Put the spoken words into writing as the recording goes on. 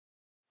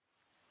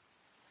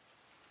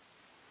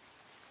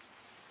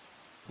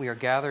We are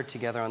gathered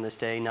together on this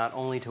day not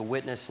only to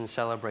witness and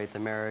celebrate the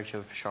marriage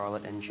of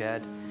Charlotte and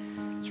Jed,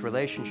 its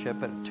relationship,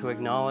 but to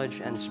acknowledge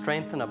and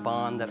strengthen a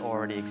bond that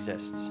already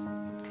exists.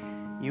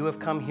 You have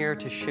come here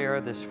to share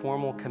this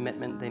formal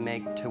commitment they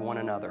make to one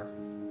another,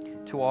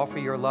 to offer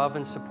your love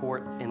and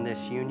support in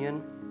this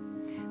union.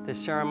 This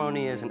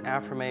ceremony is an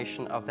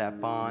affirmation of that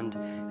bond,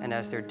 and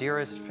as their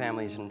dearest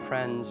families and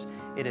friends,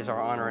 it is our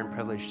honor and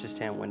privilege to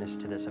stand witness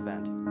to this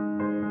event.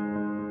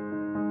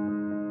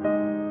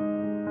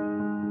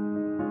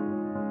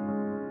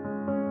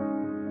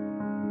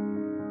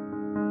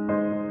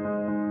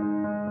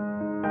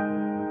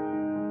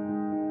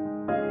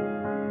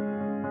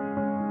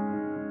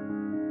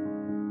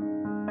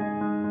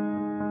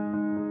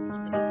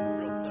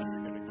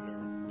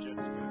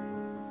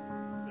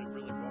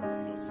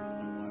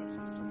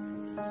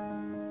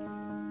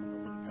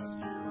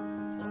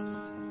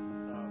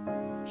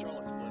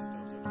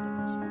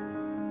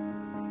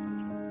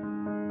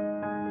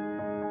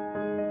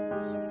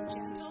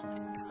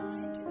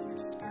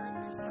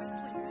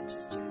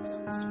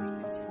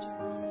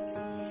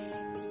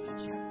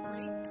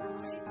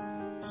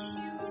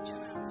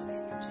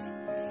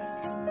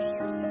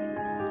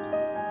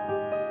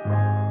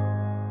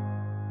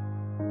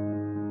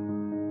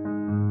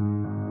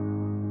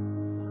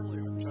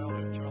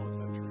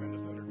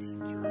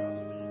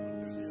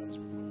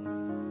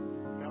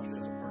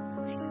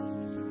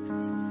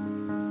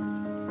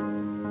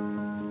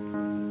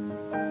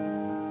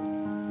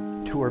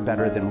 Two are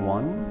better than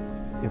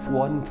one. If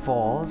one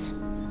falls,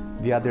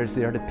 the other's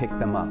there to pick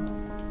them up.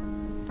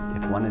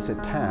 If one is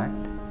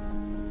attacked,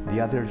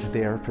 the other's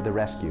there for the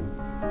rescue.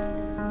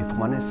 If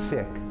one is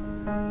sick,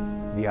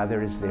 the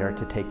other is there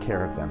to take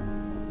care of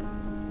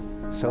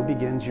them. So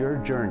begins your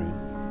journey,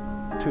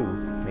 two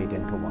made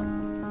into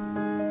one.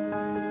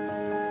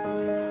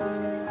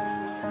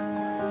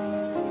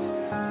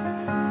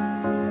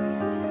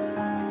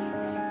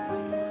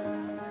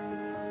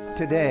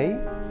 Today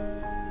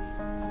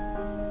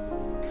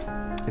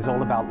is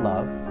all about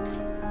love.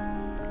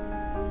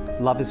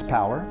 Love is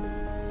power,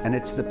 and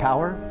it's the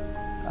power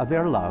of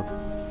their love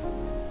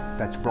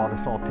that's brought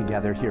us all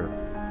together here.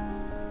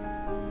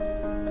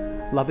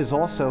 Love is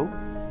also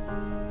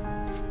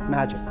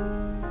magic.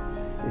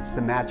 It's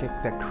the magic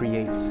that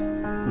creates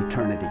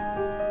eternity.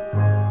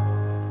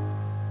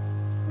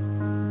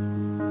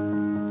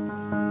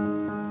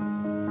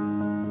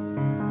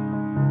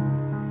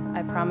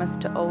 I promise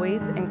to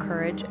always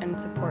encourage and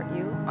support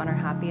you on our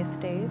happiest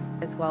days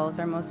as well as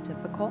our most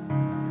difficult.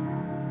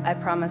 I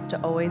promise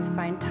to always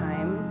find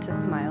time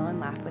to smile and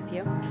laugh with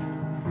you.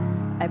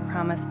 I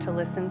promise to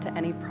listen to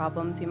any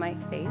problems you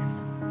might face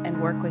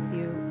and work with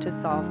you to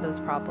solve those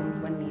problems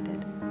when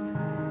needed.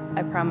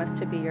 I promise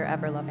to be your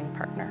ever-loving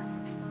partner.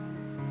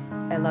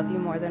 I love you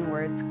more than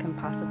words can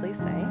possibly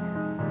say,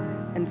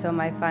 and so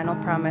my final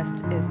promise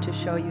is to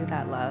show you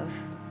that love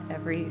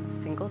every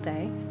single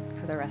day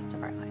for the rest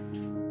of our lives.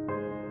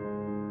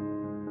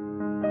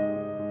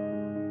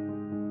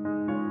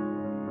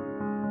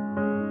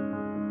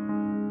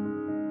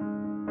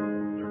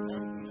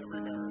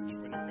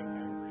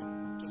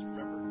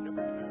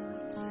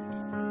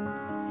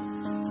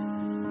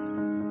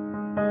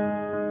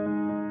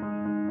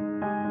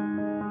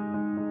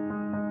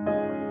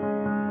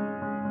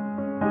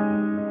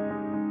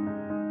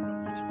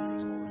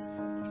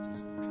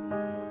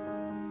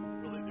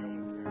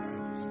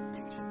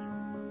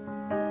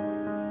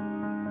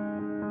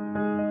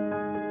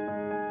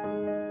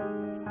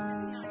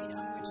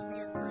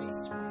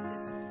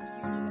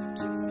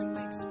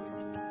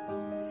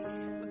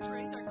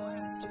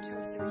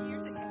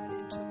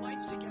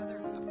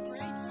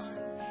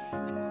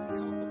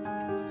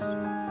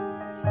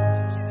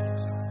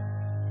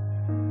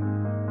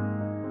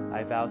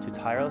 I vow to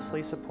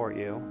tirelessly support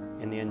you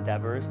in the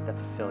endeavors that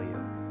fulfill you,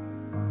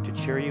 to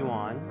cheer you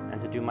on and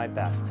to do my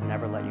best to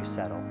never let you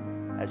settle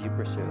as you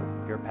pursue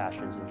your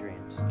passions and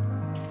dreams.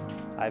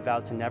 I vow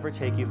to never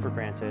take you for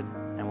granted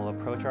and will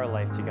approach our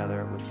life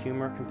together with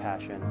humor,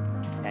 compassion,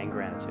 and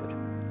gratitude.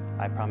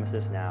 I promise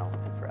this now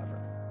and forever.